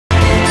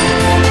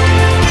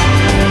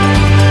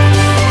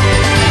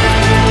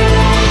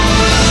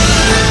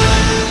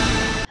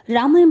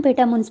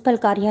Ramayampet municipal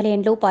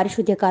కార్యాలయంలో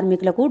పారిశుద్ధ్య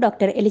కార్మికులకు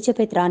డాక్టర్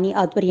ఎలిజబెత్ రాణి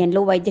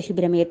ఆధ్వర్యంలో వైద్య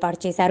శిబిరం ఏర్పాటు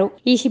చేశారు.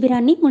 ఈ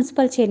శిబిరాన్ని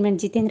మున్సిపల్ చైర్మన్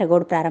జితేంద్ర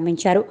గౌడ్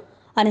ప్రారంభించారు.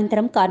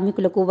 అనంతరం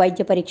కార్మికులకు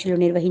వైద్య పరీక్షలు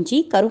నిర్వహించి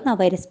కరోనా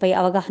వైరస్ పై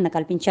అవగాహన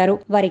కల్పించారు.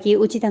 వారికి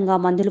ఉచితంగా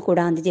మందులు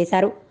కూడా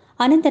అందజేశారు.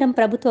 అనంతరం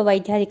ప్రభుత్వ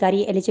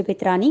వైద్యాధికారి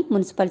ఎలిజబెత్ రాణి,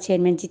 municipal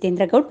chairman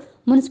Jitendra Goud,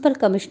 municipal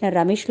commissioner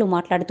రమేష్లు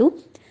మాట్లాడుతూ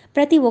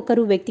ప్రతి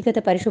ఒక్కరూ వ్యక్తిగత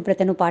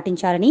పరిశుభ్రతను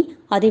పాటించాలని,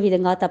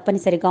 అదేవిధంగా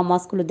తప్పనిసరిగా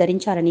మాస్కులు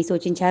ధరించాలని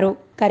సూచించారు.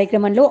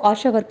 కార్యక్రమంలో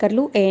ఆశా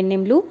వర్కర్లు,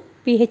 ఏఎన్ఎంలు,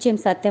 PHM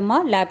Satyamma,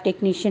 lab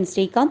technician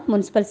Srikanth,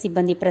 municipal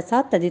సిబ్బంది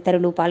ప్రసాద్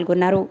తదితరులు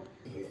పాల్గొన్నారు.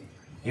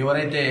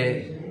 ఎవరైతే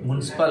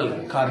మున్సిపల్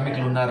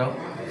కార్మికులు ఉన్నారో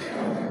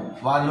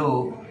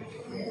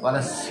వాళ్ళ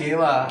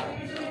సేవ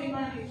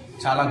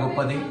చాలా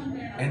గొప్పది.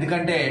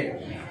 ఎందుకంటే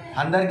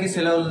అందరికీ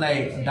సెలవులు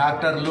ఉన్నాయి.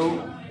 డాక్టర్లు,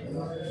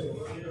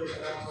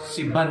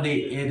 సిబ్బంది,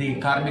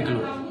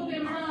 కార్మికులు,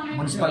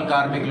 మున్సిపల్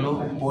కార్మికులు,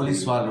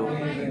 పోలీస్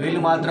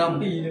వీళ్ళు మాత్రం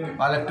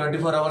వాళ్ళకి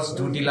 24 hours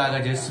డ్యూటీ లాగా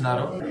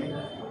చేస్తున్నారు.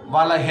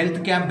 వాళ్ళ హెల్త్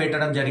క్యాంప్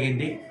పెట్టడం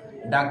జరిగింది.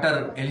 డాక్టర్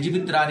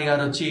ఎలిజబెత్ రాణి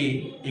గారు వచ్చి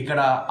ఇక్కడ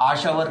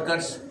ASHA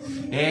workers,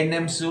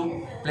 ANMs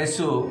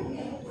plus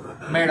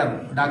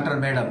doctor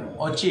madam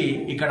వచ్చి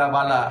ఇక్కడ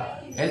వాళ్ళ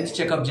హెల్త్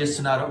చెకప్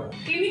చేస్తున్నారు.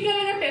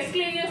 క్లినికల్ గా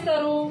టెస్ట్లు ఏం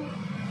చేస్తారు,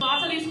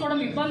 శ్వాస తీసుకోవడం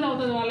ఇబ్బంది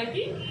అవుతుంది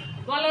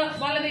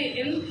వాళ్ళది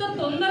ఎంత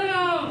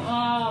తొందరగా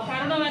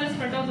కరోనా వైరస్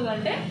స్ప్రెడ్ అవుతుంది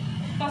అంటే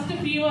ఫస్ట్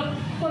ఫీవర్,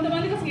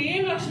 కొంతమందికి అసలు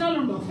ఏం లక్షణాలు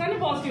ఉండవు కానీ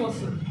పాజిటివ్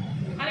వస్తుంది.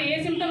 అది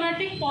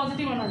ఏసిమ్టమాటిక్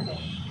పాజిటివ్ అని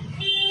అంటారు.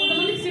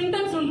 కొంతమందికి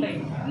సిమ్టమ్స్ ఉంటాయి,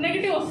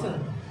 నెగిటివ్ వస్తుంది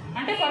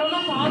అంటే కరోనా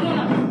కాదు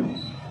అని.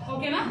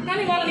 ఓకేనా?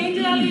 కానీ వాళ్ళని ఏం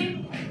చేయాలి?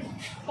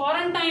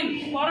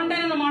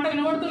 క్వారంటైన్ అన్న మాట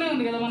వినబడుతూనే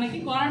ఉంది కదా మనకి.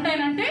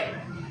 క్వారంటైన్ అంటే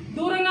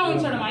దూరంగా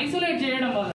ఉంచడం, ఐసోలేట్ చేయడం.